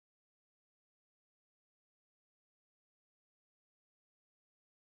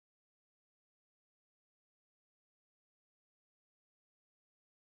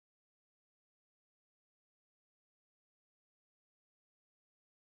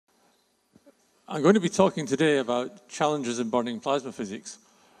I'm going to be talking today about challenges in burning plasma physics.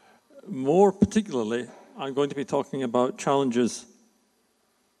 More particularly, I'm going to be talking about challenges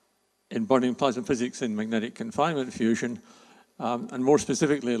in burning plasma physics in magnetic confinement fusion, and more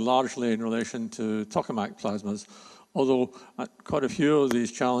specifically, largely in relation to tokamak plasmas, although quite a few of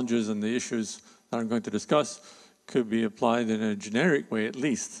these challenges and the issues that I'm going to discuss could be applied in a generic way, at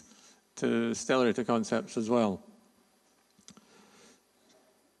least, to stellarator concepts as well.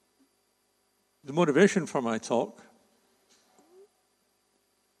 The motivation for my talk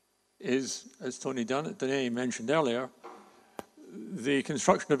is, as Tony Danae mentioned earlier, the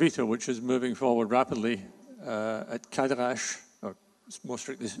construction of ITER, which is moving forward rapidly at Cadarache, or more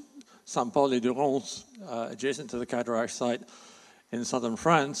strictly Saint-Paul-et-Durance, adjacent to the Cadarache site in southern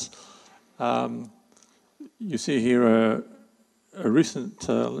France. You see here a recent,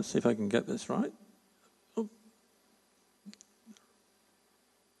 let's see if I can get this right.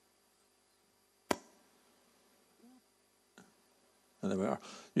 And there we are.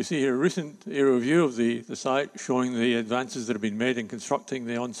 You see here a recent aerial view of the site showing the advances that have been made in constructing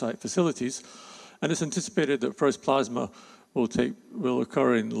the on-site facilities. And it's anticipated that first plasma will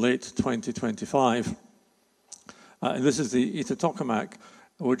occur in late 2025. And this is the ITER tokamak,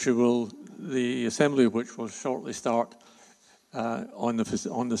 the assembly of which will shortly start on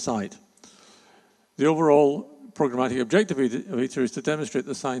the site. The overall programmatic objective of ITER is to demonstrate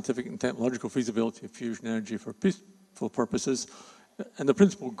the scientific and technological feasibility of fusion energy for peaceful purposes. And the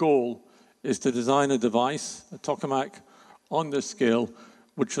principal goal is to design a device, a tokamak, on this scale,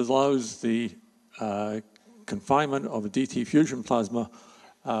 which allows the confinement of a DT fusion plasma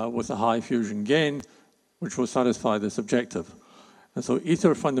with a high fusion gain, which will satisfy this objective. And so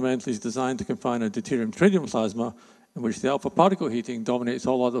ITER fundamentally is designed to confine a deuterium-tritium plasma in which the alpha particle heating dominates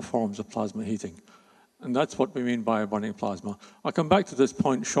all other forms of plasma heating. And that's what we mean by a burning plasma. I'll come back to this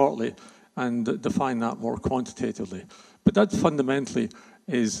point shortly and define that more quantitatively. But that fundamentally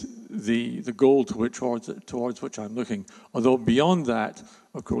is the goal towards which I'm looking. Although beyond that,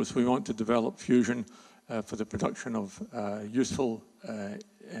 of course, we want to develop fusion for the production of useful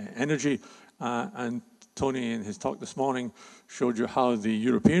energy. And Tony, in his talk this morning, showed you how the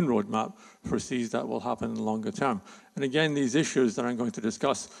European roadmap foresees that will happen in the longer term. And again, these issues that I'm going to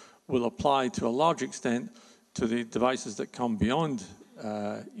discuss will apply to a large extent to the devices that come beyond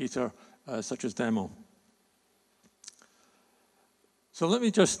ITER, such as DEMO. So let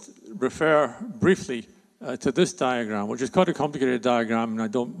me just refer briefly to this diagram, which is quite a complicated diagram, and I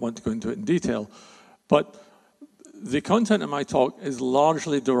don't want to go into it in detail. But the content of my talk is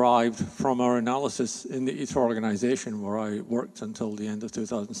largely derived from our analysis in the ITER organization, where I worked until the end of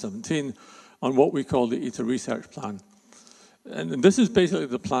 2017, on what we call the ITER research plan. And this is basically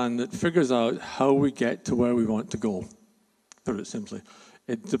the plan that figures out how we get to where we want to go, put it simply.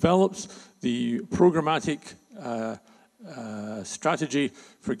 It develops the programmatic strategy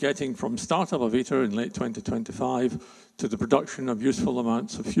for getting from startup of ITER in late 2025 to the production of useful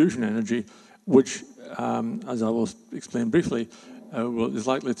amounts of fusion energy, which, as I will explain briefly, is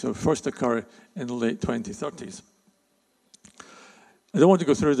likely to first occur in the late 2030s. I don't want to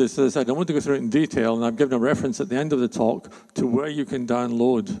go through this, as I said, I don't want to go through it in detail, and I've given a reference at the end of the talk to where you can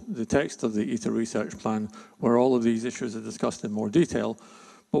download the text of the ITER research plan, where all of these issues are discussed in more detail.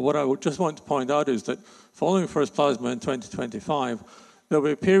 But what I would just want to point out is that following first plasma in 2025, there will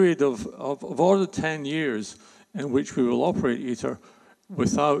be a period of order 10 years in which we will operate ITER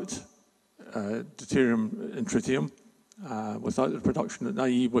without deuterium and tritium, without the production,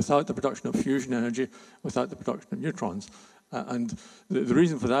 i.e. without the production of fusion energy, without the production of neutrons. And the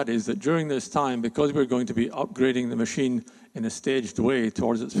reason for that is that during this time, because we're going to be upgrading the machine in a staged way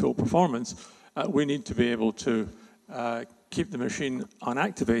towards its full performance, we need to be able to keep the machine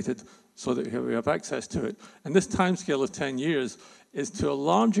unactivated so that we have access to it. And this timescale of 10 years is to a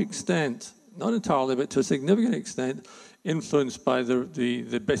large extent, not entirely, but to a significant extent, influenced by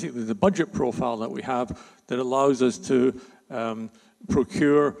basically the budget profile that we have that allows us to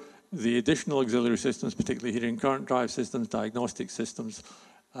procure the additional auxiliary systems, particularly heating and current drive systems, diagnostic systems,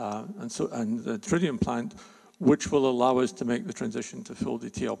 and the tritium plant, which will allow us to make the transition to full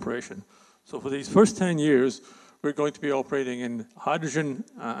DT operation. So for these first 10 years, we're going to be operating in hydrogen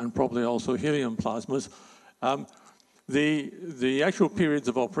and probably also helium plasmas. The actual periods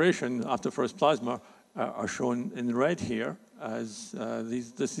of operation after first plasma are shown in red here, as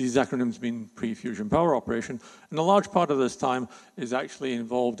these acronyms mean pre-fusion power operation. And a large part of this time is actually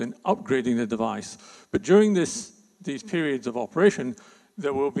involved in upgrading the device. But during these periods of operation,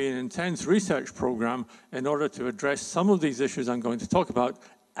 there will be an intense research program in order to address some of these issues I'm going to talk about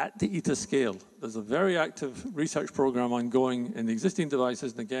at the ITER scale. There's a very active research program ongoing in the existing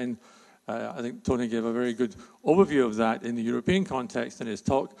devices, and again, I think Tony gave a very good overview of that in the European context in his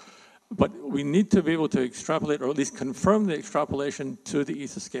talk. But we need to be able to extrapolate, or at least confirm the extrapolation to the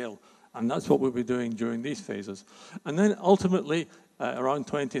ITER scale. And that's what we'll be doing during these phases. And then ultimately, around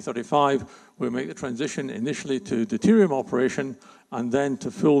 2035, we'll make the transition initially to deuterium operation and then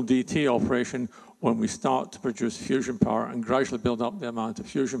to full DT operation when we start to produce fusion power and gradually build up the amount of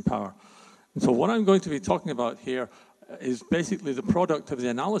fusion power. And so what I'm going to be talking about here is basically the product of the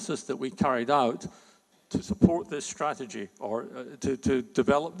analysis that we carried out to support this strategy, or to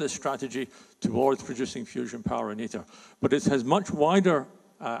develop this strategy towards producing fusion power in ITER. But it has much wider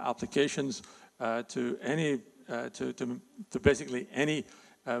applications to basically any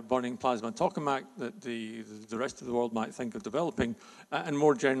burning plasma tokamak that the rest of the world might think of developing, and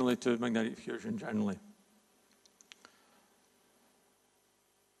more generally to magnetic fusion generally.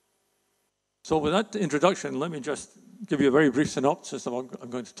 So with that introduction, let me just give you a very brief synopsis of what I'm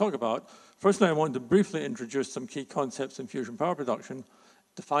going to talk about. Firstly, I want to briefly introduce some key concepts in fusion power production,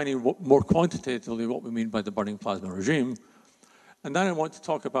 defining more quantitatively what we mean by the burning plasma regime. And then I want to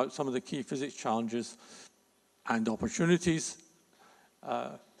talk about some of the key physics challenges and opportunities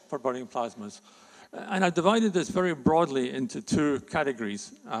for burning plasmas. And I've divided this very broadly into two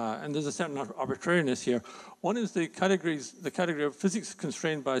categories, and there's a certain arbitrariness here. One is the category of physics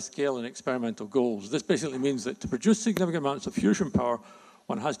constrained by scale and experimental goals. This basically means that to produce significant amounts of fusion power,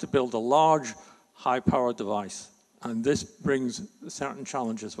 one has to build a large, high-power device, and this brings certain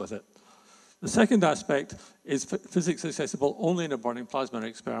challenges with it. The second aspect is physics accessible only in a burning plasma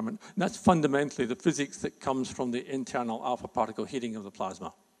experiment, and that's fundamentally the physics that comes from the internal alpha particle heating of the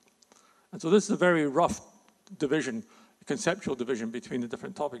plasma. And so this is a very rough division, conceptual division between the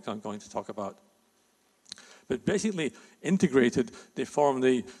different topics I'm going to talk about. But basically, integrated, they form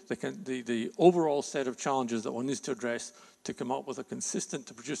the overall set of challenges that one needs to address to come up with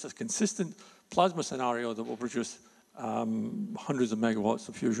to produce a consistent plasma scenario that will produce hundreds of megawatts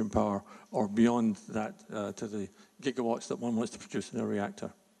of fusion power, or beyond that to the gigawatts that one wants to produce in a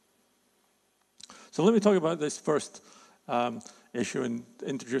reactor. So let me talk about this first issue and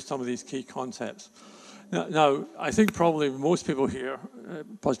introduce some of these key concepts. Now, I think probably most people here,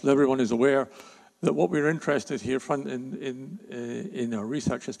 possibly everyone, is aware that what we're interested here in our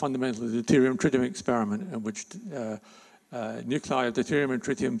research is fundamentally the deuterium-tritium experiment, in which nuclei of deuterium and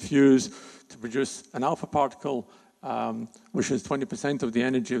tritium fuse to produce an alpha particle, which is 20% of the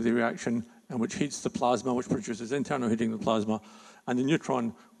energy of the reaction, and which heats the plasma, which produces internal heating of the plasma, and the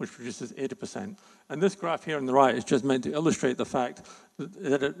neutron, which produces 80%. And this graph here on the right is just meant to illustrate the fact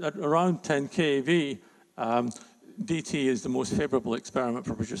that at around 10 keV, DT is the most favorable experiment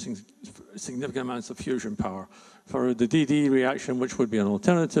for producing significant amounts of fusion power. For the DD reaction, which would be an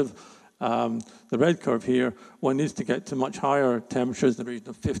alternative, the red curve here, one needs to get to much higher temperatures in the region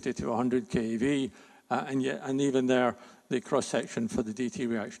of 50 to 100 keV, and even there, the cross-section for the DT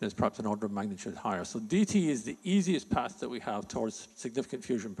reaction is perhaps an order of magnitude higher. So DT is the easiest path that we have towards significant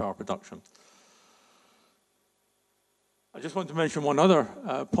fusion power production. I just want to mention one other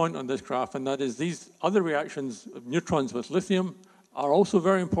point on this graph, and that is these other reactions of neutrons with lithium are also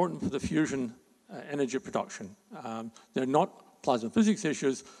very important for the fusion energy production. They're not plasma physics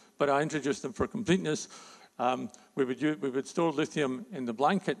issues, but I introduced them for completeness. We would store lithium in the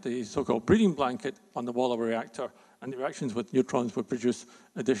blanket, the so-called breeding blanket on the wall of a reactor, and the reactions with neutrons would produce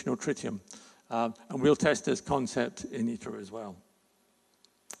additional tritium. And we'll test this concept in ITER as well.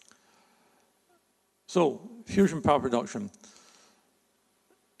 So, fusion power production.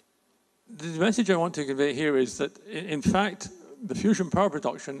 The message I want to convey here is that, in fact, the fusion power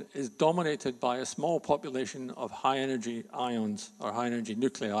production is dominated by a small population of high-energy ions, or high-energy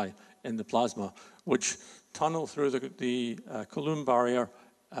nuclei in the plasma, which tunnel through the Coulomb barrier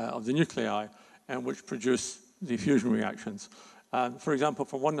of the nuclei, and which produce the fusion reactions. For example,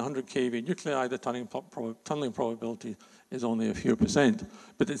 for 100 keV nuclei, the tunneling probability is only a few %.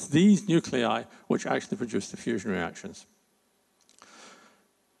 But it's these nuclei which actually produce the fusion reactions.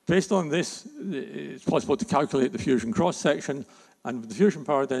 Based on this, it's possible to calculate the fusion cross-section, and the fusion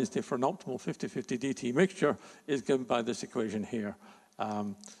power density for an optimal 50-50 DT mixture is given by this equation here.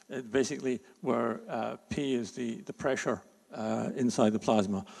 Basically, where P is the pressure inside the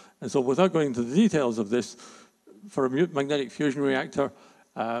plasma. And so without going into the details of this, for a magnetic fusion reactor,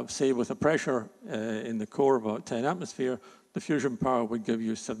 say with a pressure in the core of about 10 atmosphere, the fusion power would give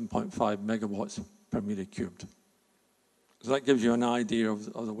you 7.5 megawatts per meter cubed. So that gives you an idea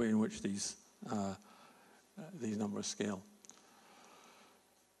of the way in which these numbers scale.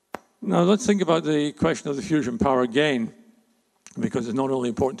 Now let's think about the question of the fusion power gain, because it's not only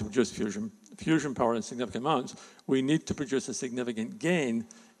important to produce fusion power in significant amounts, we need to produce a significant gain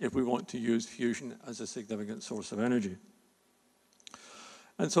if we want to use fusion as a significant source of energy.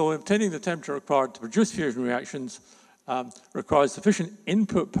 And so obtaining the temperature required to produce fusion reactions requires sufficient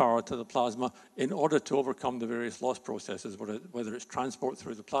input power to the plasma in order to overcome the various loss processes, whether it's transport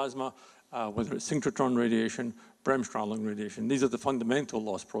through the plasma, whether it's synchrotron radiation, Bremsstrahlung radiation. These are the fundamental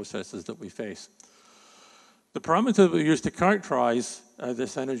loss processes that we face. The parameter that we use to characterize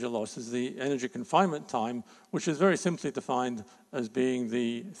this energy loss is the energy confinement time, which is very simply defined as being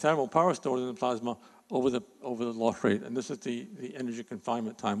the thermal power stored in the plasma over the loss rate. And this is the energy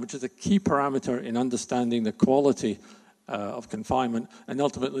confinement time, which is a key parameter in understanding the quality of confinement and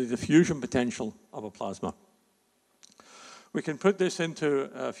ultimately the fusion potential of a plasma. We can put this into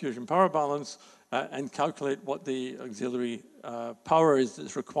a fusion power balance and calculate what the auxiliary power is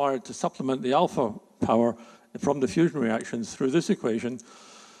that's required to supplement the alpha power from the fusion reactions through this equation.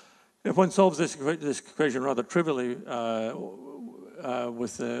 If one solves this equation rather trivially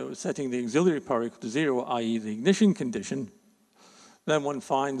with setting the auxiliary power equal to 0, i.e. the ignition condition, then one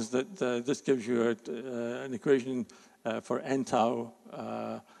finds that this gives you an equation for n tau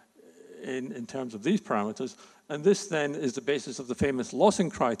in terms of these parameters. And this then is the basis of the famous Lawson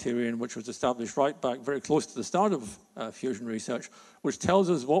criterion, which was established right back very close to the start of fusion research, which tells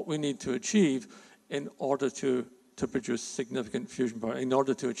us what we need to achieve in order to produce significant fusion power, in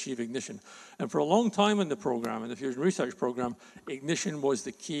order to achieve ignition. And for a long time in the program, in the fusion research program, ignition was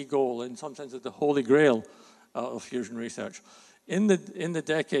the key goal, in some sense, the holy grail of fusion research. In the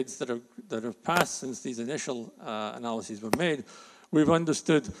decades that have passed since these initial analyses were made, we've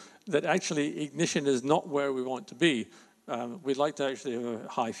understood that actually ignition is not where we want to be. We'd like to actually have a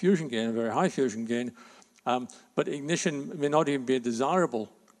high fusion gain, a very high fusion gain, but ignition may not even be a desirable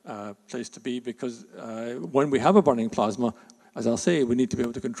place to be, because when we have a burning plasma, as I'll say, we need to be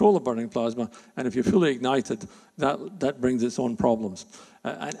able to control the burning plasma, and if you're fully ignited, that brings its own problems.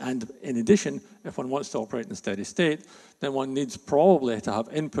 And in addition, if one wants to operate in a steady state, then one needs probably to have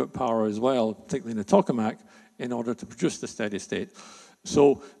input power as well, particularly in the tokamak, in order to produce the steady state.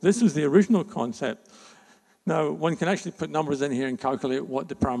 So this is the original concept. Now, one can actually put numbers in here and calculate what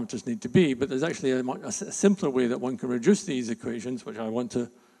the parameters need to be, but there's actually a simpler way that one can reduce these equations, which I want to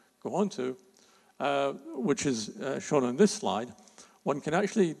go on to, which is shown on this slide. One can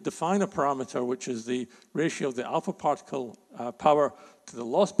actually define a parameter which is the ratio of the alpha particle power to the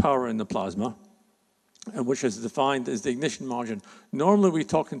loss power in the plasma, and which is defined as the ignition margin. Normally we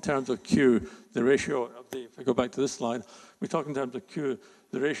talk in terms of Q, the ratio of the, if I go back to this slide, we talk in terms of Q,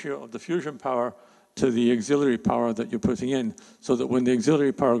 the ratio of the fusion power to the auxiliary power that you're putting in, so that when the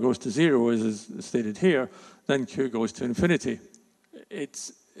auxiliary power goes to 0, as is stated here, then Q goes to infinity.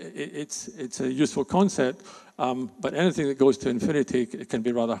 It's a useful concept, but anything that goes to infinity can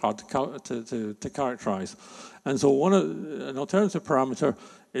be rather hard to characterize. And so an alternative parameter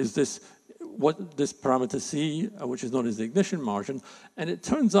is this parameter C, which is known as the ignition margin. And it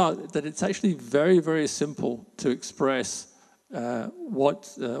turns out that it's actually very, very simple to express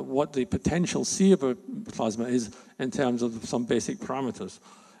what the potential C of a plasma is in terms of some basic parameters.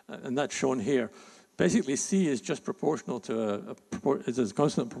 And that's shown here. Basically, C is just proportional to it's a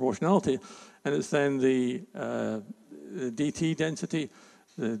constant proportionality, and it's then the dT density,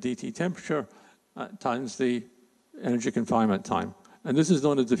 the dT temperature, times the energy confinement time. And this is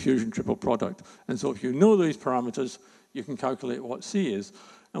known as the fusion triple product. And so if you know these parameters, you can calculate what C is.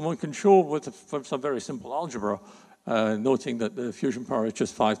 And one can show with some very simple algebra, noting that the fusion power is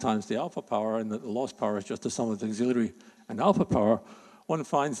just 5 times the alpha power and that the loss power is just the sum of the auxiliary and alpha power. One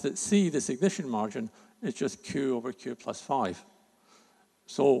finds that C, this ignition margin, is just Q over Q plus 5.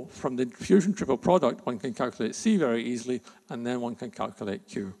 So from the fusion triple product, one can calculate C very easily, and then one can calculate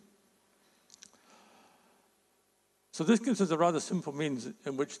Q. So this gives us a rather simple means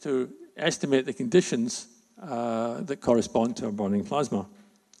in which to estimate the conditions that correspond to a burning plasma.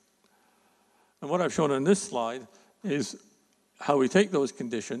 And what I've shown on this slide is how we take those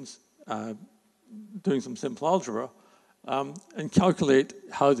conditions, doing some simple algebra, and calculate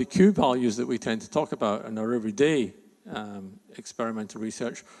how the Q values that we tend to talk about in our everyday experimental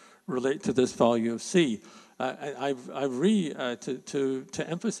research relate to this value of C. To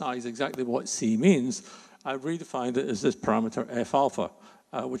emphasize exactly what C means, I've redefined it as this parameter F alpha,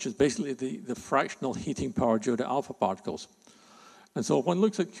 which is basically the fractional heating power due to alpha particles. And so if one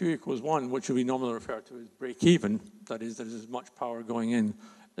looks at Q equals 1, which we normally refer to as break even, that is, there's as much power going in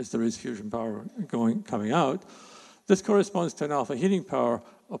as there is fusion power coming out, this corresponds to an alpha heating power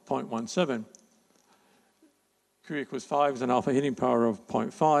of 0.17. Q equals 5 is an alpha heating power of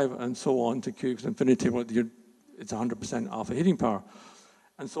 0.5, and so on to Q equals infinity, where it's 100% alpha heating power.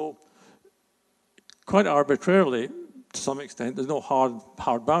 And so, quite arbitrarily, to some extent. There's no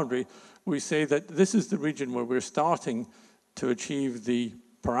hard boundary. We say that this is the region where we're starting to achieve the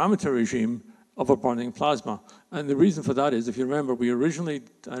parameter regime of a burning plasma. And the reason for that is, if you remember, I originally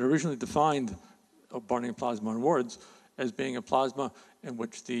defined a burning plasma in words as being a plasma in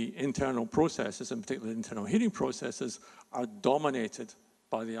which the internal processes, in particular the internal heating processes, are dominated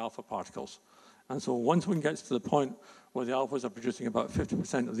by the alpha particles. And so once one gets to the point where the alphas are producing about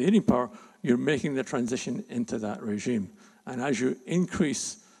 50% of the heating power, you're making the transition into that regime. And as you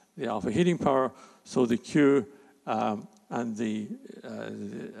increase the alpha heating power, so the Q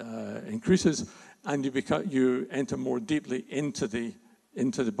increases, and you enter more deeply into the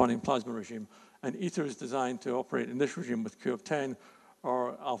burning plasma regime. And ITER is designed to operate in this regime with Q of 10,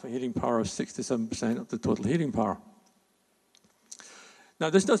 or alpha heating power of 67% of the total heating power. Now,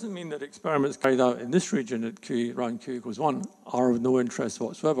 this doesn't mean that experiments carried out in this region at around Q equals 1 are of no interest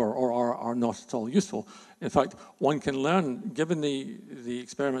whatsoever, or are not at all useful. In fact, one can learn, given the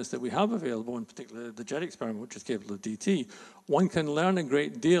experiments that we have available, in particular the JET experiment, which is capable of DT, one can learn a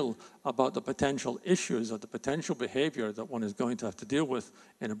great deal about the potential issues or the potential behavior that one is going to have to deal with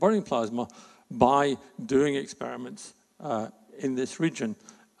in a burning plasma by doing experiments in this region.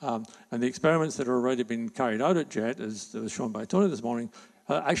 And the experiments that are already being carried out at JET, as was shown by Tony this morning,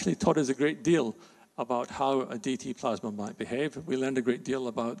 actually taught us a great deal about how a DT plasma might behave. We learned a great deal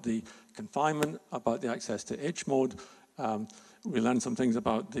about the confinement, about the access to H mode. We learned some things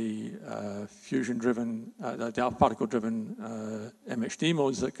about the fusion-driven, the alpha particle-driven MHD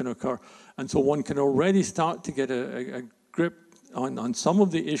modes that can occur. And so one can already start to get a grip on some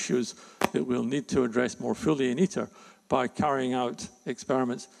of the issues that we'll need to address more fully in ITER by carrying out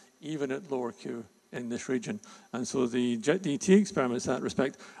experiments even at lower Q in this region. And so the JET DT experiments in that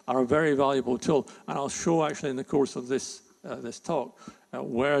respect are a very valuable tool. And I'll show actually in the course of this talk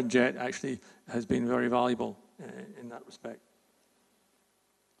where JET actually has been very valuable in that respect.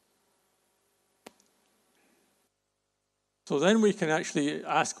 So then we can actually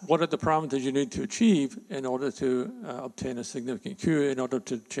ask, what are the parameters you need to achieve in order to obtain a significant Q, in order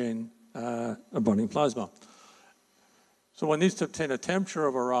to obtain a burning plasma? So one needs to obtain a temperature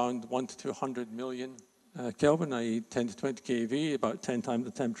of around 1 to 200 million Kelvin, i.e. 10 to 20 keV, about 10 times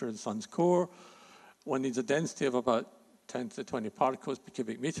the temperature of the sun's core. One needs a density of about 10 to 20 particles per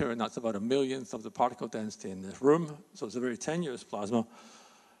cubic meter, and that's about a millionth of the particle density in this room. So it's a very tenuous plasma.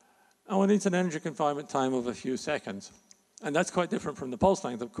 And one needs an energy confinement time of a few seconds. And that's quite different from the pulse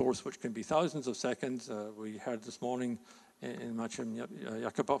length, of course, which can be thousands of seconds. We heard this morning in Maciej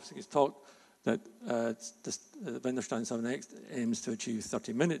Jakubowski's talk that Wendelstein 7X aims to achieve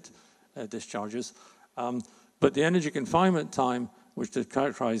 30-minute discharges. But the energy confinement time, which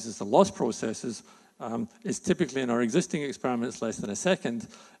characterizes the loss processes, is typically in our existing experiments less than a second,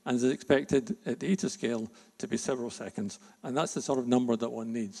 and is expected at the ITER scale to be several seconds. And that's the sort of number that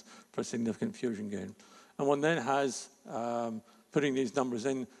one needs for significant fusion gain. And one then has, putting these numbers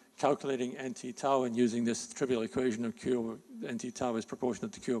in, calculating NT tau and using this trivial equation of Q over NT tau is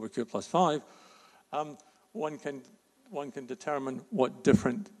proportionate to Q over Q plus 5, one can determine what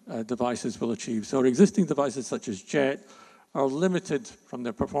different devices will achieve. So our existing devices such as JET are limited from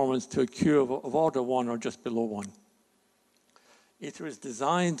their performance to a Q of order 1 or just below 1. ITER is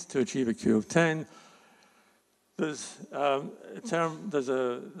designed to achieve a Q of 10. There's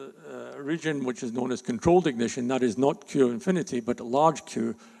a region which is known as controlled ignition. That is not Q infinity, but a large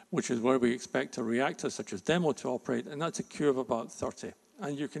Q, which is where we expect a reactor such as DEMO to operate, and that's a Q of about 30.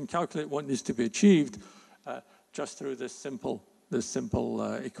 And you can calculate what needs to be achieved just through this simple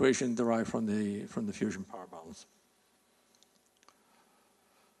equation derived from the fusion power balance.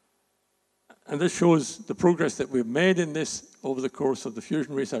 And this shows the progress that we've made in this over the course of the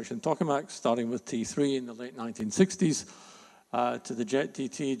fusion research in tokamaks, starting with T3 in the late 1960s, to the JET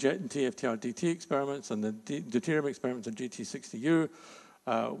DT, JET and TFTR DT experiments, and the deuterium experiments on GT60U,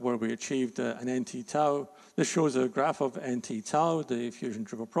 where we achieved an NT tau. This shows a graph of NT tau, the fusion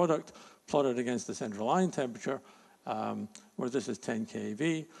triple product, plotted against the central line temperature, where this is 10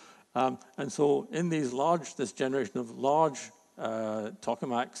 keV. And so in this generation of large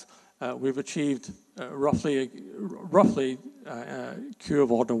tokamaks, we've achieved roughly Q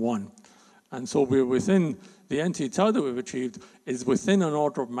of order 1. And so we're within, the NT tau that we've achieved is within an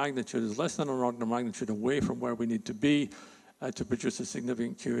order of magnitude, is less than an order of magnitude away from where we need to be to produce a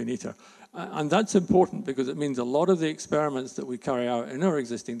significant Q in ITER. And that's important because it means a lot of the experiments that we carry out in our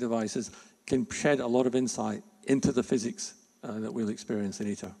existing devices can shed a lot of insight into the physics that we'll experience in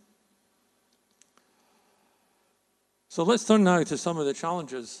ITER. So let's turn now to some of the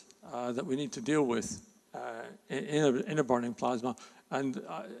challenges that we need to deal with in a burning plasma. And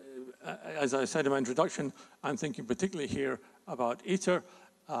as I said in my introduction, I'm thinking particularly here about ITER,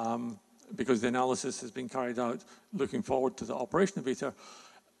 because the analysis has been carried out looking forward to the operation of ITER.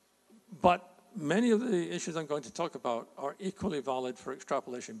 But many of the issues I'm going to talk about are equally valid for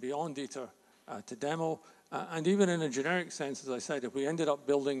extrapolation beyond ITER to demo, and even in a generic sense, as I said, if we ended up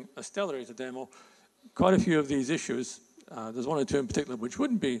building a stellar ITER demo, quite a few of these issues, there's one or two in particular which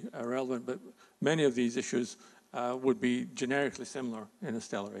wouldn't be relevant, but many of these issues would be generically similar in a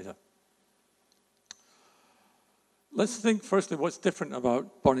stellarator. Let's think firstly what's different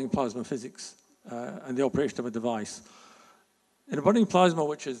about burning plasma physics and the operation of a device. In a burning plasma,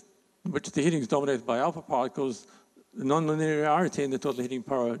 which the heating is dominated by alpha particles, the nonlinearity in the total heating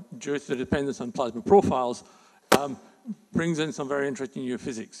power due to the dependence on plasma profiles brings in some very interesting new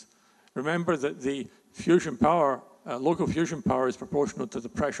physics. Remember that the fusion power, local fusion power, is proportional to the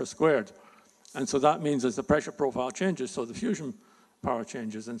pressure squared. And so that means as the pressure profile changes, so the fusion power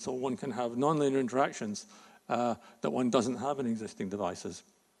changes, and so one can have nonlinear interactions that one doesn't have in existing devices.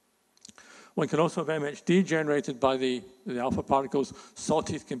 One can also have MHD generated by the alpha particles.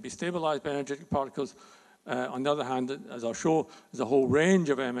 Sawteeth can be stabilized by energetic particles. On the other hand, as I'll show, there's a whole range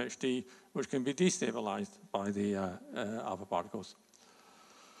of MHD which can be destabilized by the alpha particles.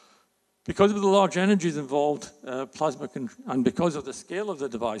 Because of the large energies involved, and because of the scale of the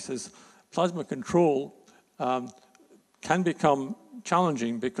devices, plasma control can become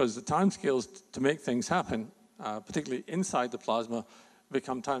challenging because the timescales to make things happen, particularly inside the plasma,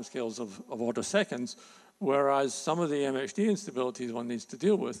 become timescales of order seconds, whereas some of the MHD instabilities one needs to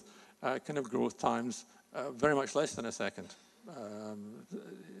deal with can have growth times very much less than a second.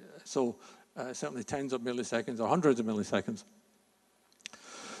 Certainly tens of milliseconds or hundreds of milliseconds.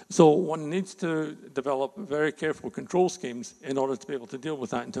 So one needs to develop very careful control schemes in order to be able to deal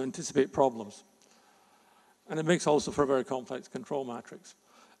with that and to anticipate problems. And it makes also for a very complex control matrix.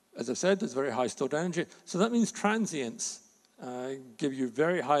 As I said, there's very high stored energy. So that means transients give you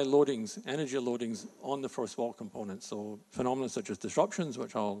very high loadings, energy loadings on the first wall components. So phenomena such as disruptions,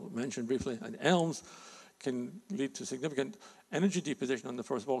 which I'll mention briefly, and ELMs can lead to significant energy deposition on the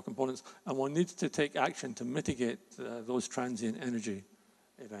first wall components, and one needs to take action to mitigate those transient energy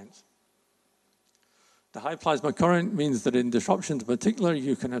events. The high plasma current means that in disruptions in particular,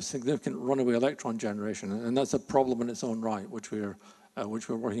 you can have significant runaway electron generation, and that's a problem in its own right, which we're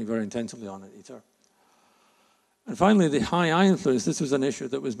working very intensively on at ITER. And finally, the high I influence. This was an issue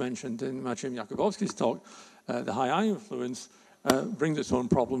that was mentioned in Maciej Jakubowski's talk. The high I influence brings its own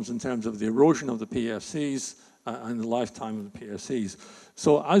problems in terms of the erosion of the PFCs and the lifetime of the PFCs.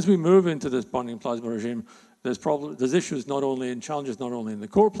 So as we move into this burning plasma regime, there's issues not only in challenges, not only in the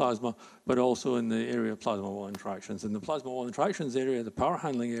core plasma, but also in the area of plasma wall interactions. In the plasma wall interactions area, the power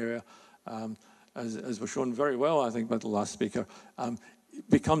handling area, as was shown very well, I think, by the last speaker,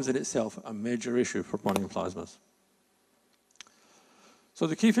 becomes in itself a major issue for burning plasmas. So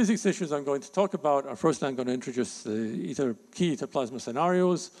the key physics issues I'm going to talk about are, first I'm going to introduce the key ITER plasma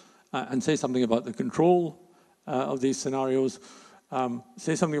scenarios and say something about the control of these scenarios,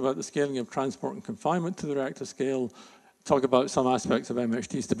 say something about the scaling of transport and confinement to the reactor scale, talk about some aspects of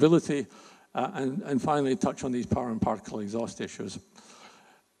MHD stability, and finally touch on these power and particle exhaust issues.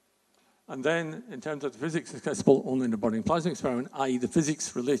 And then, in terms of the physics accessible only in the burning plasma experiment, i.e. the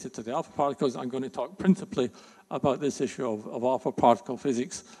physics related to the alpha particles, I'm going to talk principally about this issue of alpha particle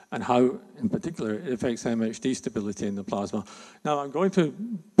physics and how, in particular, it affects MHD stability in the plasma. Now, I'm going to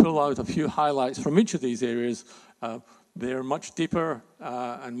pull out a few highlights from each of these areas. They're much deeper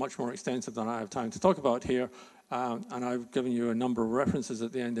and much more extensive than I have time to talk about here. And I've given you a number of references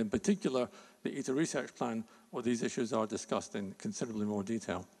at the end, in particular, the ITER research plan, where these issues are discussed in considerably more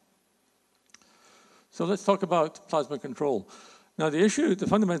detail. So let's talk about plasma control. Now the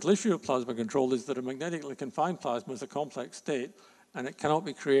fundamental issue of plasma control is that a magnetically confined plasma is a complex state, and it cannot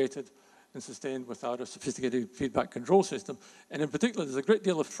be created and sustained without a sophisticated feedback control system. And in particular, there's a great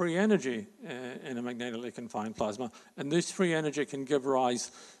deal of free energy in a magnetically confined plasma, and this free energy can give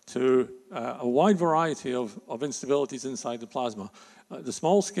rise to a wide variety of instabilities inside the plasma. The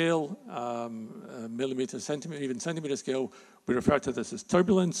small scale, millimeter, centimeter, even centimeter scale, we refer to this as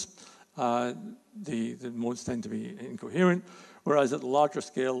turbulence. The modes tend to be incoherent, whereas at the larger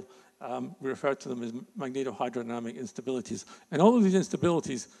scale, we refer to them as magnetohydrodynamic instabilities. And all of these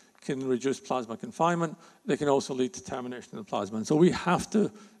instabilities can reduce plasma confinement. They can also lead to termination of the plasma. And so we have to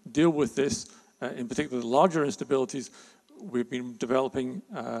deal with this, in particular the larger instabilities. We've been developing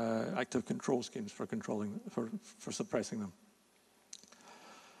active control schemes for suppressing them.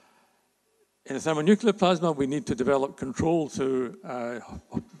 In a thermonuclear plasma, we need to develop control to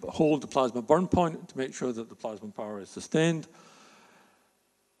hold the plasma burn point to make sure that the plasma power is sustained.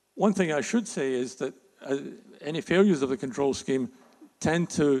 One thing I should say is that any failures of the control scheme tend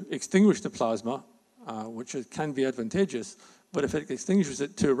to extinguish the plasma, which can be advantageous, but if it extinguishes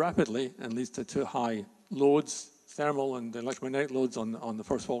it too rapidly and leads to too high loads, thermal and electromagnetic loads on the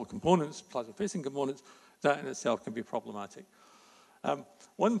first of all components, plasma-facing components, that in itself can be problematic.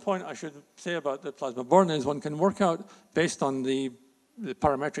 One point I should say about the plasma burn is one can work out, based on the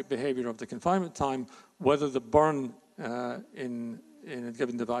parametric behavior of the confinement time, whether the burn in a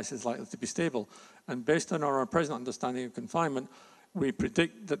given device is likely to be stable. And based on our present understanding of confinement, we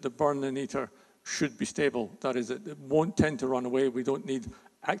predict that the burn in ITER should be stable. That is, it won't tend to run away. We don't need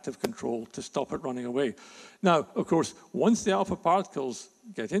active control to stop it running away. Now, of course, once the alpha particles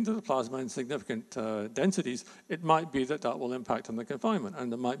get into the plasma in significant densities, it might be that that will impact on the confinement,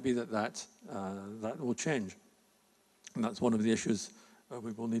 and it might be that that will change. And that's one of the issues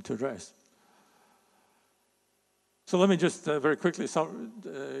we will need to address. So let me just very quickly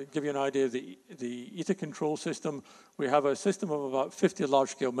give you an idea of the ITER control system. We have a system of about 50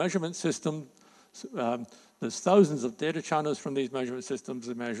 large-scale measurement systems. There's thousands of data channels from these measurement systems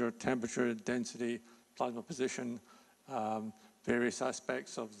that measure temperature, density, plasma position, various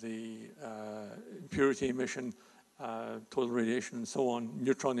aspects of the impurity emission, total radiation, and so on,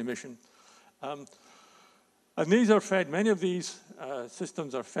 neutron emission. And these are fed, many of these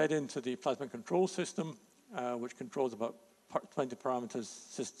systems are fed into the plasma control system, which controls about 20 parameters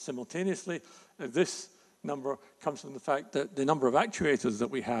simultaneously. This number comes from the fact that the number of actuators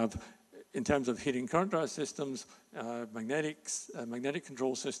that we have in terms of heating current drive systems, magnetic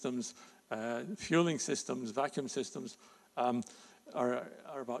control systems, fueling systems, vacuum systems, are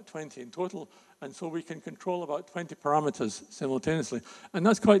about 20 in total. And so we can control about 20 parameters simultaneously. And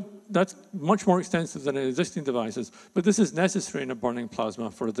that's much more extensive than in existing devices. But this is necessary in a burning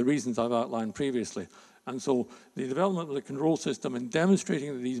plasma for the reasons I've outlined previously. And so the development of the control system and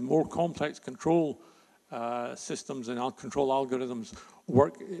demonstrating that these more complex control systems and control algorithms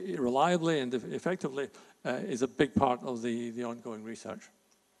work reliably and effectively is a big part of the ongoing research.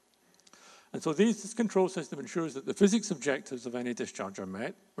 And so this control system ensures that the physics objectives of any discharge are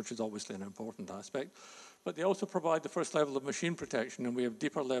met, which is obviously an important aspect, but they also provide the first level of machine protection, and we have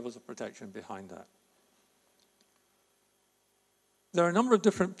deeper levels of protection behind that. There are a number of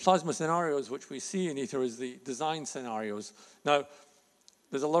different plasma scenarios which we see in ITER as the design scenarios. Now,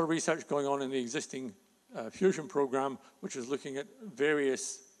 there's a lot of research going on in the existing fusion program, which is looking at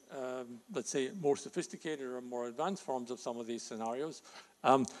various, let's say, more sophisticated or more advanced forms of some of these scenarios.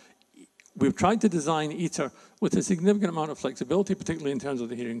 We've tried to design ITER with a significant amount of flexibility, particularly in terms of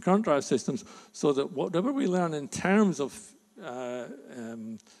the heating current drive systems, so that whatever we learn in terms of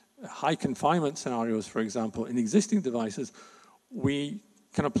high confinement scenarios, for example, in existing devices, we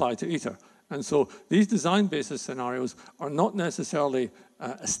can apply to ITER. And so these design basis scenarios are not necessarily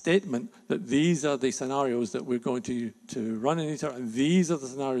a statement that these are the scenarios that we're going to run in ITER, and these are the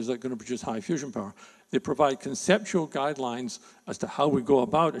scenarios that are going to produce high fusion power. They provide conceptual guidelines as to how we go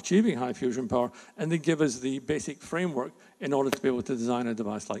about achieving high fusion power, and they give us the basic framework in order to be able to design a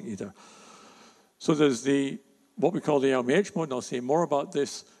device like ITER. So there's what we call the LMH mode, and I'll say more about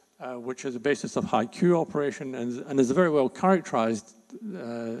this, which is the basis of high Q operation and is a very well characterized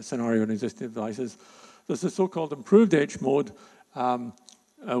scenario in existing devices. There's the so-called improved H mode,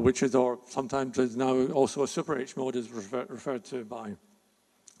 which is, or sometimes is now also a super H mode, is referred to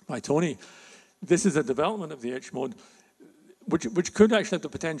by Tony. This is a development of the H mode, which could actually have the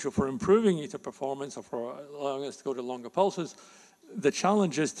potential for improving ITER performance or for allowing us to go to longer pulses. The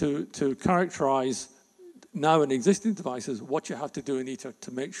challenge is to characterize now in existing devices what you have to do in ITER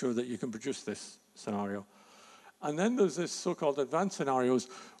to make sure that you can produce this scenario. And then there's this so-called advanced scenarios,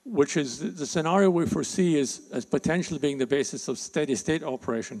 which is the scenario we foresee as potentially being the basis of steady state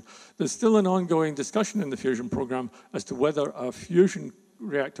operation. There's still an ongoing discussion in the fusion program as to whether a fusion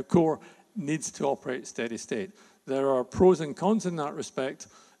reactor core needs to operate steady state. There are pros and cons in that respect.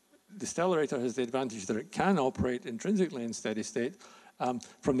 The Stellarator has the advantage that it can operate intrinsically in steady state.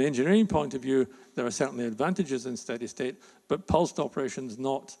 From the engineering point of view, there are certainly advantages in steady state, but pulsed operations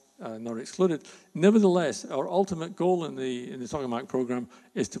not excluded. Nevertheless, our ultimate goal in the tokamak program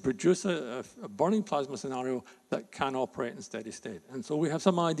is to produce a burning plasma scenario that can operate in steady state. And so we have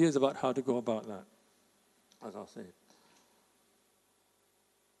some ideas about how to go about that, as I'll say.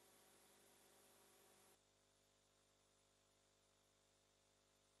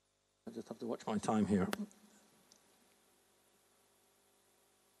 I just have to watch my time here.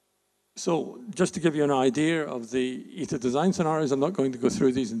 So just to give you an idea of the ITER design scenarios, I'm not going to go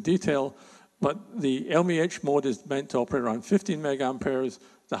through these in detail, but the LMH mode is meant to operate around 15 megaamperes,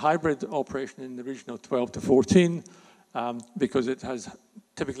 the hybrid operation in the region of 12 to 14, because it has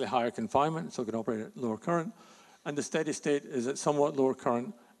typically higher confinement, so it can operate at lower current. And the steady state is at somewhat lower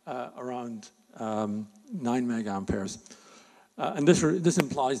current, around 9 megaamperes. And this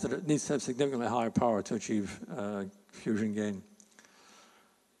implies that it needs to have significantly higher power to achieve fusion gain.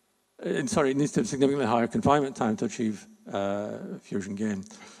 It needs to have significantly higher confinement time to achieve fusion gain.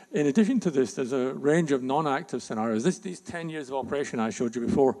 In addition to this, there's a range of non-active scenarios. These 10 years of operation I showed you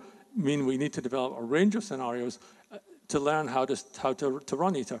before mean we need to develop a range of scenarios to learn how to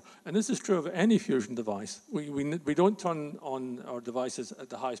run ITER. And this is true of any fusion device. We don't turn on our devices at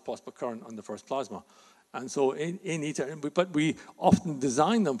the highest possible current on the first plasma. And so in ITER, but we often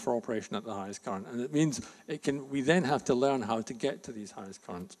design them for operation at the highest current. And it means we then have to learn how to get to these highest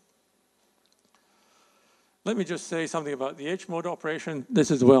currents. Let me just say something about the H-mode operation.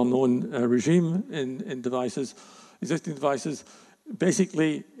 This is a well-known regime in devices, existing devices.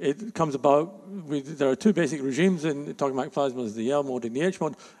 Basically, it comes about, there are two basic regimes in tokamak plasmas, the L mode and the H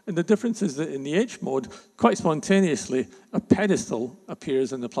mode. And the difference is that in the H mode, quite spontaneously, a pedestal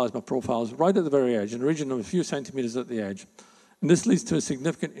appears in the plasma profiles right at the very edge, in a region of a few centimeters at the edge. And this leads to a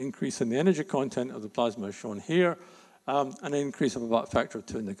significant increase in the energy content of the plasma, as shown here, and an increase of about a factor of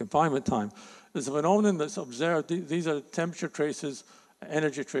 2 in the confinement time. There's a phenomenon that's observed. These are temperature traces,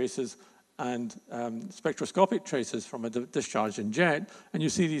 energy traces, and spectroscopic traces from a discharge in jet, and you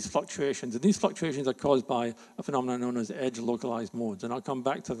see these fluctuations. And these fluctuations are caused by a phenomenon known as edge localized modes, and I'll come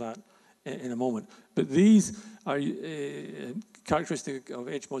back to that in a moment. But these are characteristic of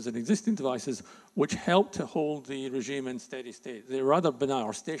H modes in existing devices, which help to hold the regime in steady state. They're rather benign,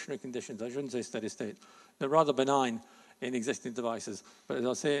 or stationary conditions. I shouldn't say steady state. They're rather benign in existing devices, but as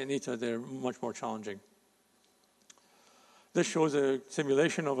I'll say in ITER, they're much more challenging. This shows a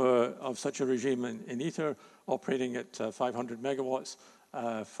simulation of such a regime in ITER operating at 500 megawatts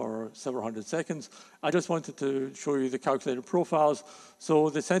for several hundred seconds. I just wanted to show you the calculated profiles. So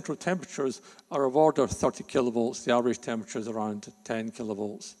the central temperatures are of order 30 kilovolts. The average temperature is around 10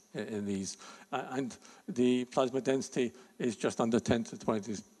 kilovolts in these. And the plasma density is just under 10 to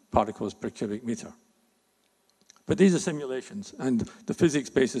 20 particles per cubic meter. But these are simulations, and the physics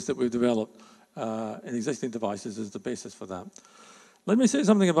basis that we've developed in existing devices is the basis for that. Let me say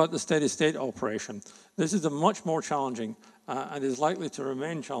something about the steady state operation. This is a much more challenging and is likely to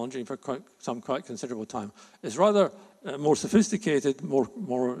remain challenging for quite considerable time. It's rather more sophisticated,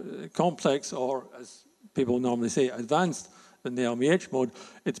 more complex, or as people normally say, advanced than the LMH mode.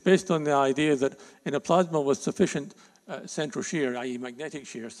 It's based on the idea that in a plasma with sufficient central shear, i.e. magnetic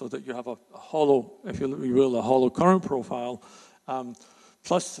shear, so that you have a hollow, if you will, a hollow current profile,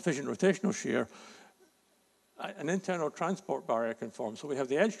 plus sufficient rotational shear, an internal transport barrier can form. So we have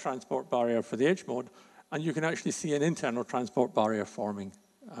the edge transport barrier for the H mode, and you can actually see an internal transport barrier forming.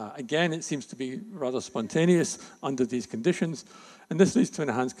 Again, it seems to be rather spontaneous under these conditions, and this leads to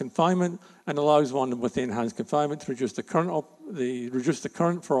enhanced confinement and allows one with the enhanced confinement to reduce the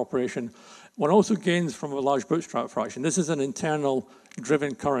current for operation. One also gains from a large bootstrap fraction. This is an internal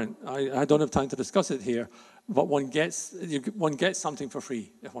driven current. I don't have time to discuss it here, but one gets something for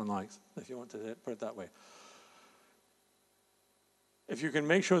free, if one likes, if you want to put it that way. If you can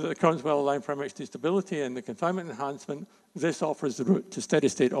make sure that the current's well aligned for MHD stability and the confinement enhancement, this offers the route to steady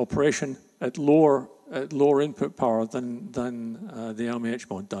state operation at lower input power than the LMH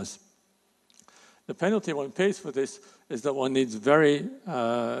mode does. The penalty one pays for this is that one needs very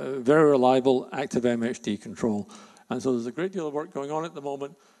reliable active MHD control. And so there's a great deal of work going on at the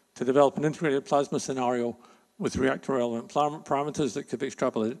moment to develop an integrated plasma scenario with reactor-relevant parameters that could be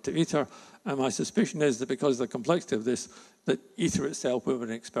extrapolated to ITER. And my suspicion is that because of the complexity of this, that ITER itself will be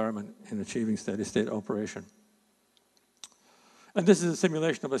an experiment in achieving steady-state operation. And this is a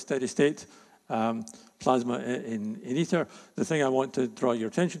simulation of a steady-state plasma in ITER. The thing I want to draw your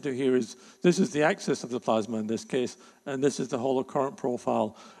attention to here is this is the axis of the plasma in this case, and this is the hollow current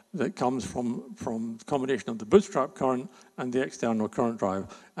profile that comes from the combination of the bootstrap current and the external current drive.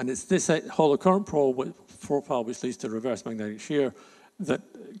 And it's this hollow current profile which leads to reverse magnetic shear that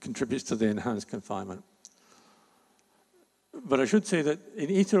contributes to the enhanced confinement. But I should say that in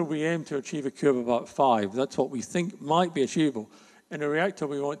ITER we aim to achieve a Q of about 5. That's what we think might be achievable. In a reactor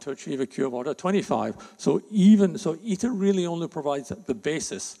we want to achieve a Q of order 25. So ITER really only provides the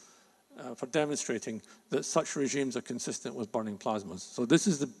basis for demonstrating that such regimes are consistent with burning plasmas. So this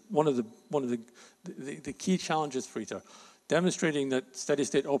is one of the key challenges for ITER, demonstrating that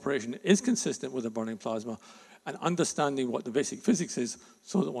steady-state operation is consistent with a burning plasma and understanding what the basic physics is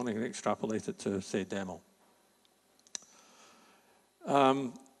so that one can extrapolate it to, say, demo.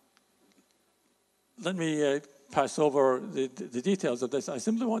 Let me pass over the details of this. I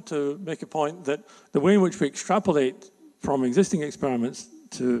simply want to make a point that the way in which we extrapolate from existing experiments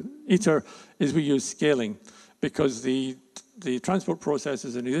to ITER is we use scaling, because the transport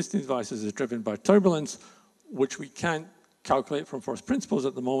processes in existing devices is driven by turbulence, which we can't calculate from first principles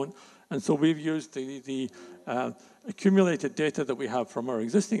at the moment. And so we've used the accumulated data that we have from our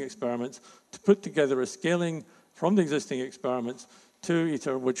existing experiments to put together a scaling from the existing experiments to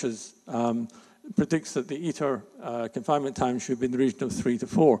ITER, which is, predicts that the ITER confinement time should be in the region of 3 to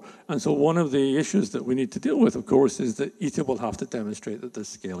 4. And so one of the issues that we need to deal with, of course, is that ITER will have to demonstrate that this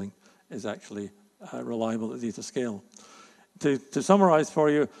scaling is actually reliable at the ITER scale. To summarize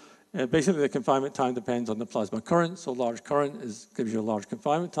for you, basically the confinement time depends on the plasma current. So large current gives you a large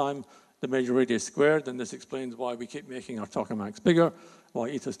confinement time. The major radius squared, and this explains why we keep making our tokamaks bigger, why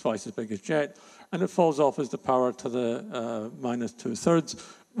ITER is twice as big as jet. And it falls off as the power to the minus 2/3,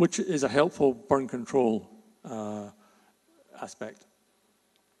 which is a helpful burn control aspect.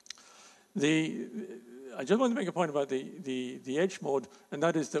 I just want to make a point about the H mode, and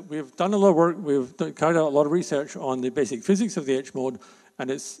that is that we've done a lot of work, we've carried out a lot of research on the basic physics of the H mode, and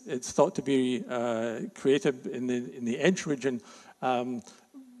it's thought to be created in the edge region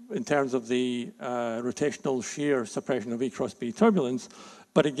in terms of the rotational shear suppression of E cross B turbulence.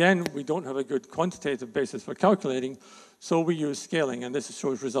 But again, we don't have a good quantitative basis for calculating, so we use scaling, and this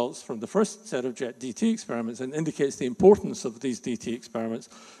shows results from the first set of jet DT experiments and indicates the importance of these DT experiments,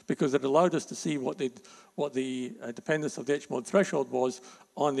 because it allowed us to see what the dependence of the H mode threshold was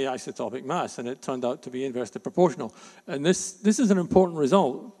on the isotopic mass, and it turned out to be inversely proportional. And this is an important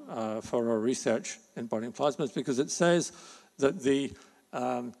result for our research in burning plasmas, because it says that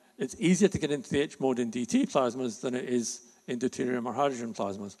it's easier to get into the H mode in DT plasmas than it is in deuterium or hydrogen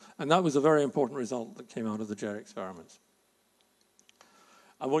plasmas. And that was a very important result that came out of the jet experiments.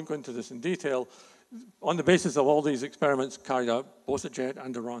 I won't go into this in detail. On the basis of all these experiments carried out, both at jet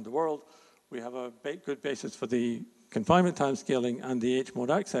and around the world, we have a good basis for the confinement time scaling and the H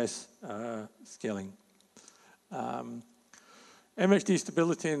mode access scaling. MHD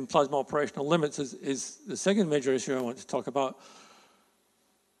stability and plasma operational limits is the second major issue I want to talk about.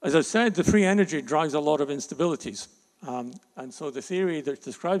 As I said, the free energy drives a lot of instabilities. And so the theory that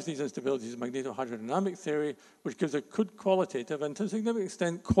describes these instabilities is magnetohydrodynamic theory, which gives a good qualitative and to a significant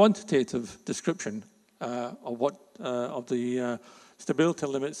extent quantitative description of the stability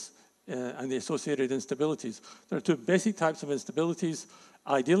limits and the associated instabilities. There are two basic types of instabilities: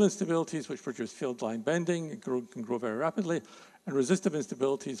 ideal instabilities, which produce field line bending, can grow very rapidly, and resistive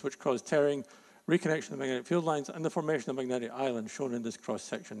instabilities, which cause tearing, reconnection of magnetic field lines, and the formation of magnetic islands, shown in this cross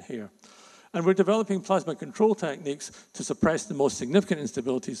section here. And we're developing plasma control techniques to suppress the most significant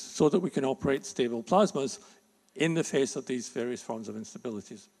instabilities so that we can operate stable plasmas in the face of these various forms of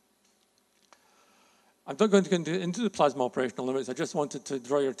instabilities. I'm not going to go into the plasma operational limits. I just wanted to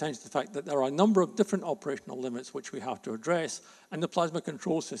draw your attention to the fact that there are a number of different operational limits which we have to address, and the plasma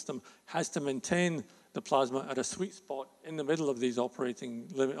control system has to maintain the plasma at a sweet spot in the middle of these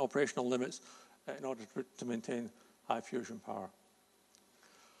operational limits in order to maintain high fusion power.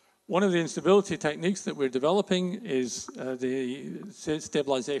 One of the instability techniques that we're developing is the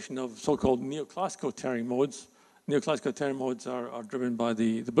stabilization of so-called neoclassical tearing modes. Neoclassical tearing modes are driven by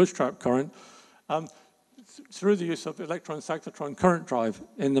the bootstrap current through the use of electron cyclotron current drive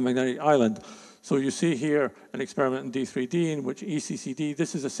in the magnetic island. So you see here an experiment in D3D in which ECCD,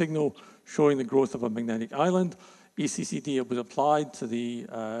 this is a signal showing the growth of a magnetic island. ECCD was applied to the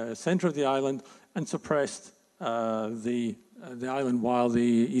center of the island and suppressed the island while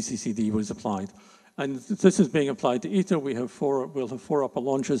the ECCD was applied. And this is being applied to ITER. We'll have four upper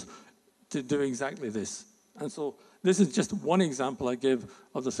launches to do exactly this. And so this is just one example I give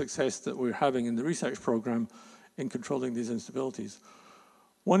of the success that we're having in the research program in controlling these instabilities.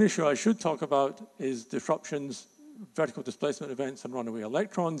 One issue I should talk about is disruptions, vertical displacement events, and runaway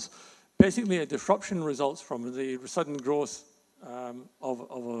electrons. Basically, a disruption results from the sudden growth of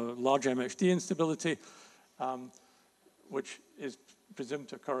a large MHD instability, which is presumed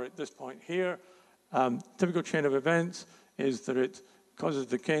to occur at this point here. Typical chain of events is that it causes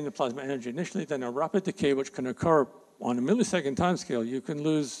decay in the plasma energy initially, then a rapid decay which can occur on a millisecond timescale. You can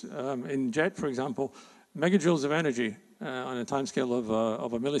lose, in jet, for example, megajoules of energy on a timescale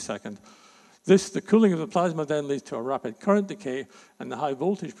of a millisecond. The cooling of the plasma then leads to a rapid current decay, and the high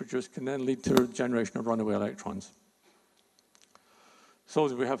voltage produced can then lead to the generation of runaway electrons.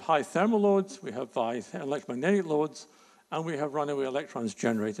 So we have high thermal loads, we have high electromagnetic loads, and we have runaway electrons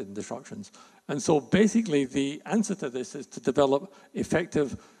generated in disruptions. And so basically the answer to this is to develop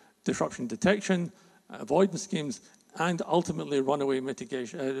effective disruption detection, avoidance schemes, and ultimately runaway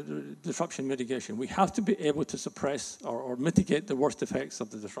mitigation, disruption mitigation. We have to be able to suppress or mitigate the worst effects of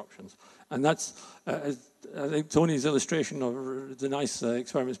the disruptions. And that's, I think Tony's illustration of the nice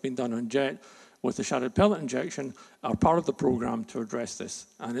experiments being done on JET with the shattered pellet injection are part of the program to address this.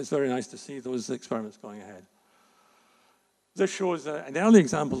 And it's very nice to see those experiments going ahead. This shows an early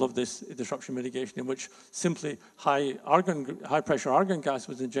example of this disruption mitigation in which simply high pressure argon gas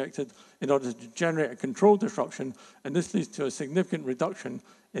was injected in order to generate a controlled disruption, and this leads to a significant reduction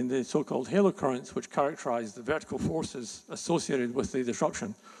in the so-called halo currents, which characterize the vertical forces associated with the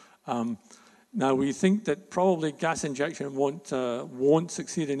disruption. Now we think that probably gas injection won't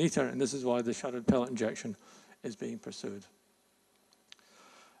succeed in ITER, and this is why the shattered pellet injection is being pursued.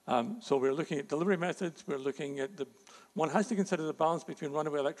 So we're looking at delivery methods, we're looking at one has to consider the balance between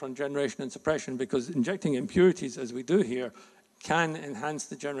runaway electron generation and suppression, because injecting impurities, as we do here, can enhance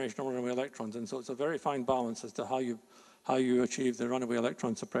the generation of runaway electrons. And so it's a very fine balance as to how you achieve the runaway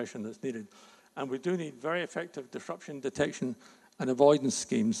electron suppression that's needed. And we do need very effective disruption detection and avoidance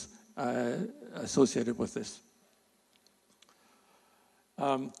schemes associated with this.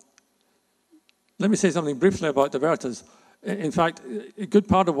 Let me say something briefly about diverters. In fact, a good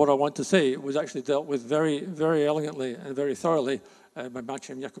part of what I want to say was actually dealt with very, very elegantly and very thoroughly by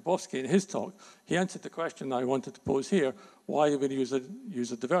Maciej Jakubowski in his talk. He answered the question I wanted to pose here: why are you going to use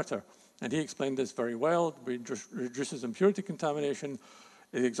a diverter? And he explained this very well. It reduces impurity contamination,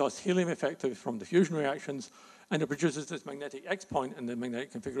 it exhausts helium effectively from the fusion reactions, and it produces this magnetic X point in the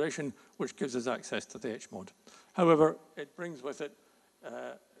magnetic configuration, which gives us access to the H mode. However, it brings with it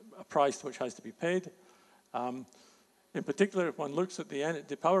a price which has to be paid. In particular, if one looks at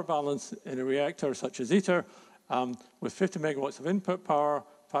the power balance in a reactor such as ITER, with 50 megawatts of input power,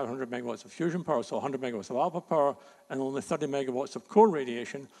 500 megawatts of fusion power, so 100 megawatts of output power, and only 30 megawatts of core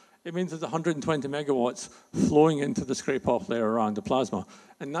radiation, it means there's 120 megawatts flowing into the scrape-off layer around the plasma.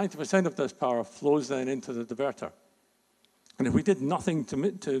 And 90% of this power flows then into the diverter. And if we did nothing to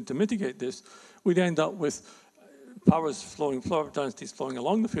mitigate this, we'd end up with power densities flowing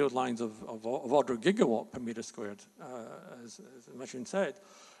along the field lines of order gigawatt per meter squared, as Maciej said.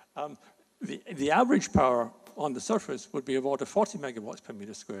 The average power on the surface would be of order 40 megawatts per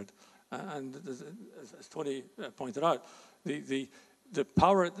meter squared. And as Tony pointed out, the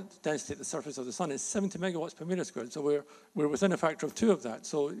power density at the surface of the sun is 70 megawatts per meter squared. So we're within a factor of 2 of that.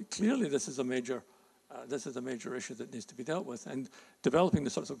 So clearly this is a major issue that needs to be dealt with. And developing the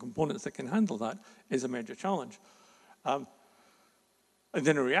sorts of components that can handle that is a major challenge. And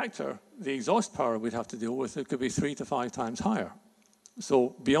in a reactor, the exhaust power we'd have to deal with, it could be 3 to 5 times higher. So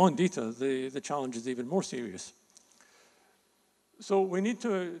beyond ITER, the challenge is even more serious. So we need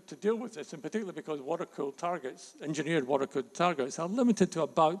to deal with this, in particular because water-cooled targets, engineered water-cooled targets, are limited to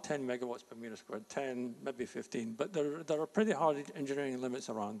about 10 megawatts per meter squared, 10, maybe 15, but there are pretty hard engineering limits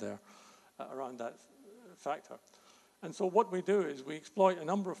around there, around that factor. And so what we do is we exploit a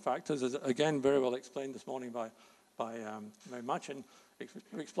number of factors, as again very well explained this morning by Maciej.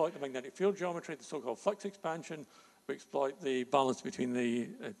 We exploit the magnetic field geometry, the so-called flux expansion. We exploit the balance between the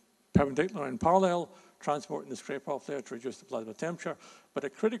perpendicular and parallel transport in the scrape-off layer to reduce the plasma temperature. But a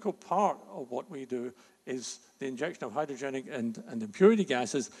critical part of what we do is the injection of hydrogenic and impurity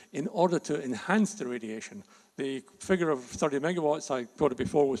gases in order to enhance the radiation. The figure of 30 megawatts I quoted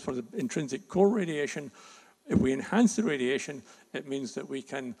before was for the intrinsic core radiation. If we enhance the radiation, it means that we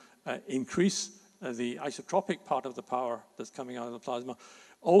can increase the isotropic part of the power that's coming out of the plasma.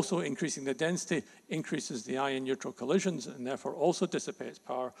 Also, increasing the density increases the ion-neutral collisions and therefore also dissipates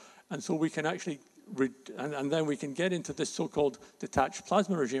power. And so we can actually, and then we can get into this so-called detached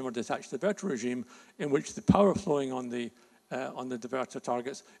plasma regime or detached diverter regime, in which the power flowing on the diverter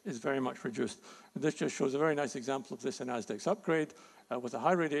targets is very much reduced. And this just shows a very nice example of this in ASDEX upgrade with a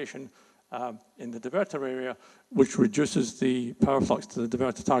high radiation in the diverter area, which reduces the power flux to the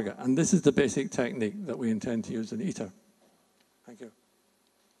diverter target. And this is the basic technique that we intend to use in ITER. Thank you.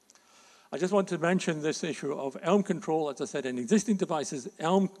 I just want to mention this issue of ELM control. As I said, in existing devices,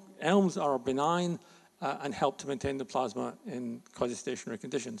 ELMs are benign and help to maintain the plasma in quasi-stationary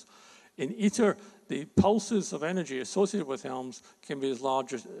conditions. In ITER, the pulses of energy associated with ELMs can be as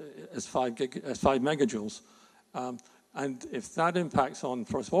large as 5 megajoules. And if that impacts on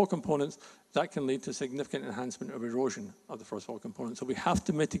first wall components, that can lead to significant enhancement of erosion of the first wall components. So we have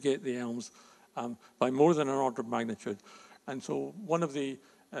to mitigate the ELMs by more than an order of magnitude. And so one of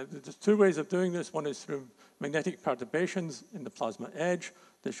there's 2 ways of doing this. One is through magnetic perturbations in the plasma edge.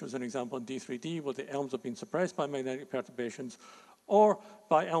 This shows an example in D3D where the ELMs have been suppressed by magnetic perturbations, or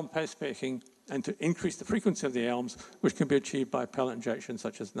by ELM pespacing and to increase the frequency of the ELMs, which can be achieved by pellet injection,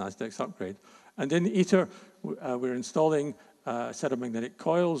 such as NASDAQ's upgrade. And in ITER, we're installing a set of magnetic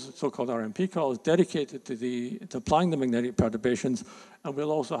coils, so-called RMP coils, dedicated to applying the magnetic perturbations, and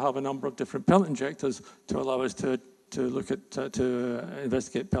we'll also have a number of different pellet injectors to allow us to look at, to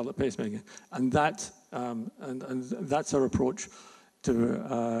investigate pellet pacemaking. And that's our approach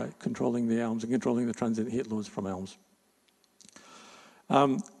to controlling the ELMs and controlling the transient heat loads from ELMs.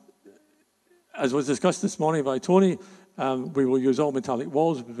 As was discussed this morning by Tony, we will use all metallic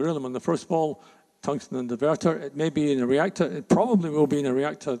walls, beryllium on the first wall, tungsten on the diverter. It may be in a reactor, it probably will be in a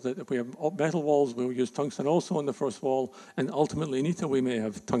reactor that if we have metal walls, we'll use tungsten also on the first wall, and ultimately in ITER we may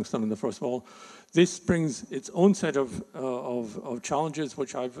have tungsten on the first wall. This brings its own set of challenges,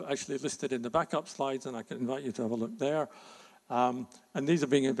 which I've actually listed in the backup slides, and I can invite you to have a look there. And these are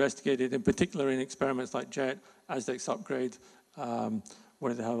being investigated in particular in experiments like JET, ASDEX upgrade,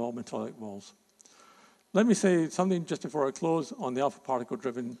 where they have all metallic walls. Let me say something just before I close on the alpha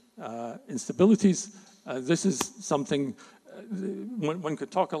particle-driven instabilities. This is something, one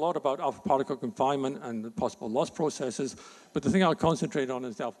could talk a lot about alpha particle confinement and the possible loss processes, but the thing I'll concentrate on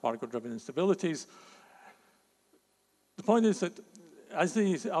is the alpha particle-driven instabilities. The point is that as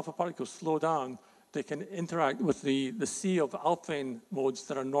these alpha particles slow down, they can interact with the sea of alphane modes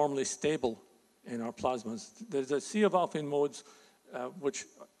that are normally stable in our plasmas. There's a sea of alphane modes which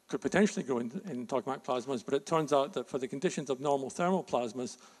could potentially go in tokamak plasmas, but it turns out that for the conditions of normal thermal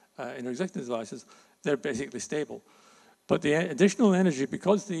plasmas in our existing devices, they're basically stable. But the additional energy,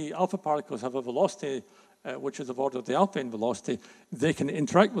 because the alpha particles have a velocity which is of order of the alphane velocity, they can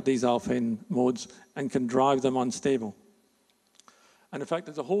interact with these alphane modes and can drive them unstable. And in fact,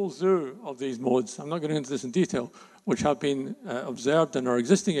 there's a whole zoo of these modes, I'm not going into this in detail, which have been observed in our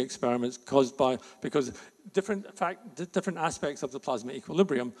existing experiments because different aspects of the plasma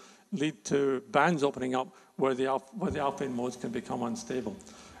equilibrium lead to bands opening up where the alphane modes can become unstable.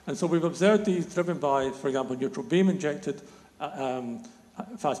 And so we've observed these driven by, for example, neutral beam injected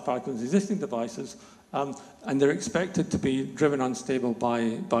fast particles in existing devices, and they're expected to be driven unstable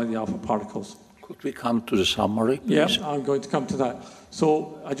by the alpha particles. Could we come to the summary, please? Yes, I'm going to come to that.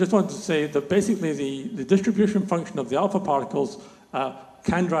 So I just wanted to say that basically the distribution function of the alpha particles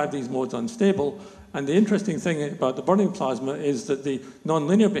can drive these modes unstable. And the interesting thing about the burning plasma is that the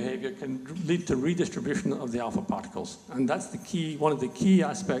nonlinear behavior can lead to redistribution of the alpha particles. And that's the key, one of the key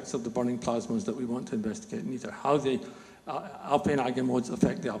aspects of the burning plasmas that we want to investigate in ITER, how the alphane eigenmodes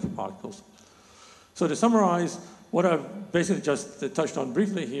affect the alpha particles. So to summarize, what I've basically just touched on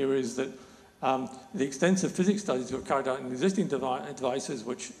briefly here is that the extensive physics studies that were carried out in existing devices,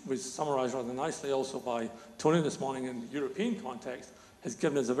 which was summarized rather nicely also by Tony this morning in the European context, has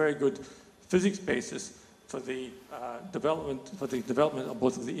given us a very good physics basis for the development of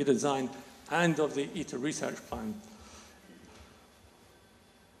both of the ITER design and of the ITER research plan.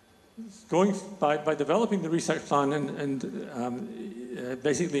 By developing the research plan and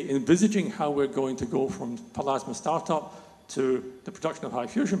basically envisaging how we're going to go from plasma startup to the production of high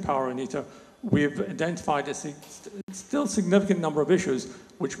fusion power in ITER, we've identified a still significant number of issues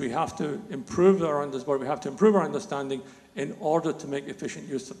which we have to improve our understanding in order to make efficient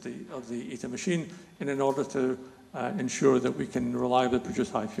use of the ITER machine and in order to ensure that we can reliably produce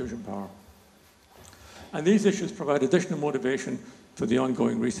high fusion power. And these issues provide additional motivation for the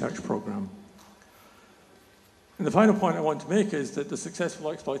ongoing research program. And the final point I want to make is that the successful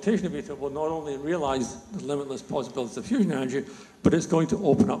exploitation of ITER will not only realize the limitless possibilities of fusion energy, but it's going to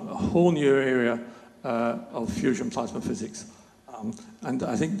open up a whole new area of fusion plasma physics. And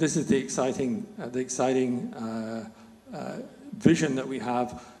I think this is the exciting vision that we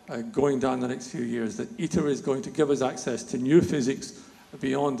have going down the next few years, that ITER is going to give us access to new physics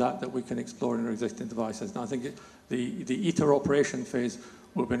beyond that we can explore in our existing devices. And I think the ITER operation phase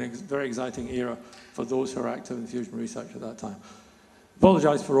will be a very exciting era for those who are active in fusion research at that time.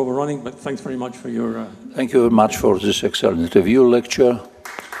 Apologize for overrunning, but thanks very much for your... Thank you very much for this excellent review lecture.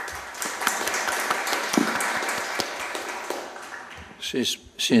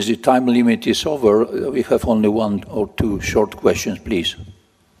 Since the time limit is over, we have only one or two short questions, please.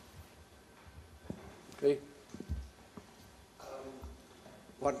 Okay.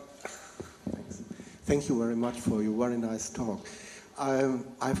 Thank you very much for your very nice talk. I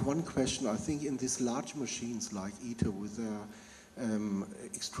have one question. I think in these large machines like ITER with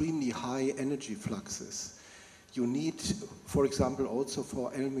extremely high energy fluxes, you need, for example, also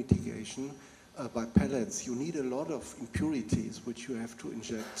for L mitigation by pellets, you need a lot of impurities which you have to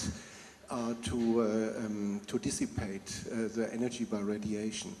inject to dissipate the energy by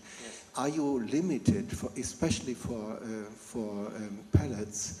radiation. Yes. Are you limited, especially for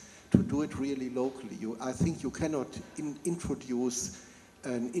pellets, to do it really locally. I think you cannot introduce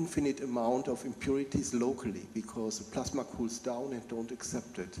an infinite amount of impurities locally because the plasma cools down and don't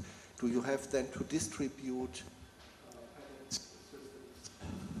accept it. Do you have then to distribute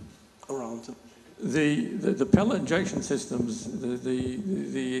around them? The pellet injection systems,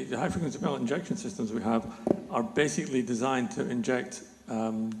 the high-frequency pellet injection systems we have are basically designed to inject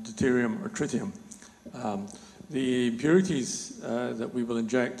deuterium or tritium. The impurities that we will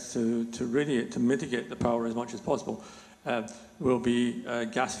inject to radiate, to mitigate the power as much as possible, will be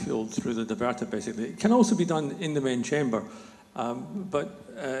gas-fueled through the diverter, basically. It can also be done in the main chamber, but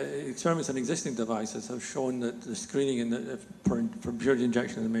experiments on existing devices have shown that the screening for impurity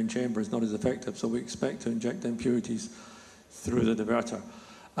injection in the main chamber is not as effective, so we expect to inject the impurities through the diverter.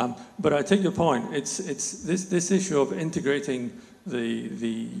 But I take your point. It's this issue of integrating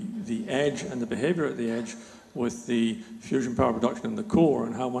the edge and the behavior at the edge with the fusion power production in the core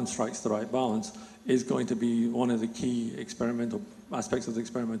and how one strikes the right balance is going to be one of the key experimental aspects of the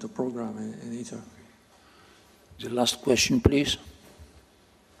experimental program in ITER. The last question, please.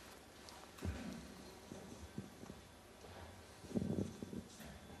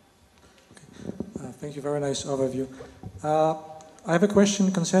 Thank you, very nice overview. I have a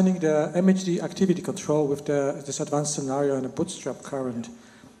question concerning the MHD activity control with this advanced scenario and a bootstrap current.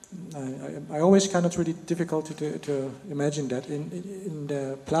 I always find it really difficult to imagine that in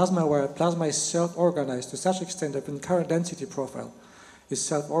the plasma, where plasma is self-organized to such extent that the current density profile is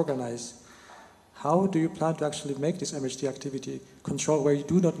self-organized, how do you plan to actually make this MHD activity control where you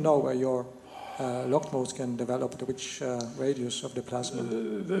do not know where your locked modes can develop, to which radius of the plasma?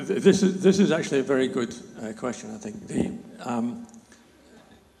 This is actually a very good question, I think.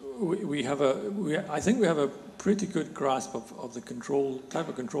 I think we have a pretty good grasp of the type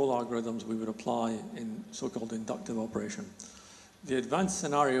of control algorithms we would apply in so-called inductive operation. The advanced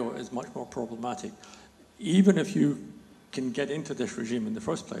scenario is much more problematic. Even if you can get into this regime in the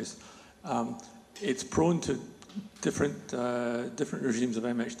first place, it's prone to different regimes of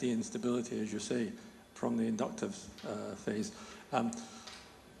MHD instability, as you say, from the inductive phase.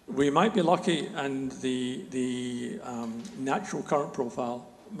 We might be lucky, and the natural current profile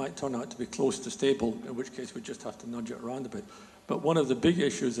might turn out to be close to stable, in which case we just have to nudge it around a bit. But one of the big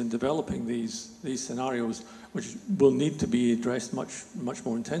issues in developing these scenarios, which will need to be addressed much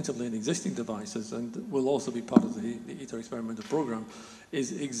more intensively in existing devices and will also be part of the ITER experimental program,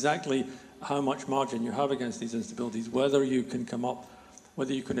 is exactly how much margin you have against these instabilities, whether you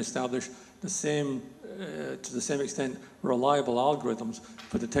can establish the same, to the same extent, reliable algorithms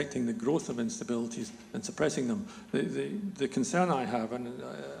for detecting the growth of instabilities and suppressing them. The concern I have, and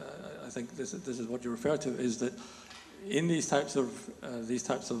I think this is what you refer to, is that in these types of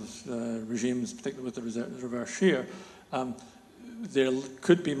regimes, particularly with the reverse shear, they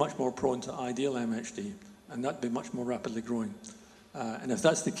could be much more prone to ideal MHD, and that'd be much more rapidly growing. And if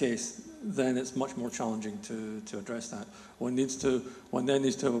that's the case, then it's much more challenging to address that. One then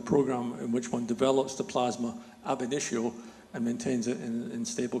needs to have a program in which one develops the plasma ab initio and maintains it in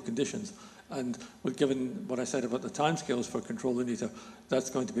stable conditions. And given what I said about the timescales for controlling ITER, that's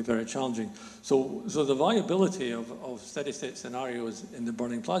going to be very challenging. So the viability of steady-state scenarios in the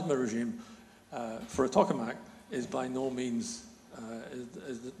burning plasma regime for a tokamak is by no means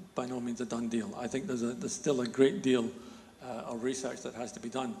a done deal. I think there's still a great deal of research that has to be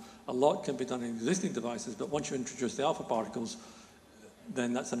done. A lot can be done in existing devices, but once you introduce the alpha particles,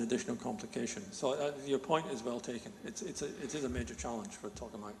 then that's an additional complication. So your point is well taken. It is a major challenge for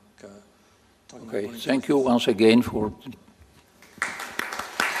tokamak. Okay, thank you once again for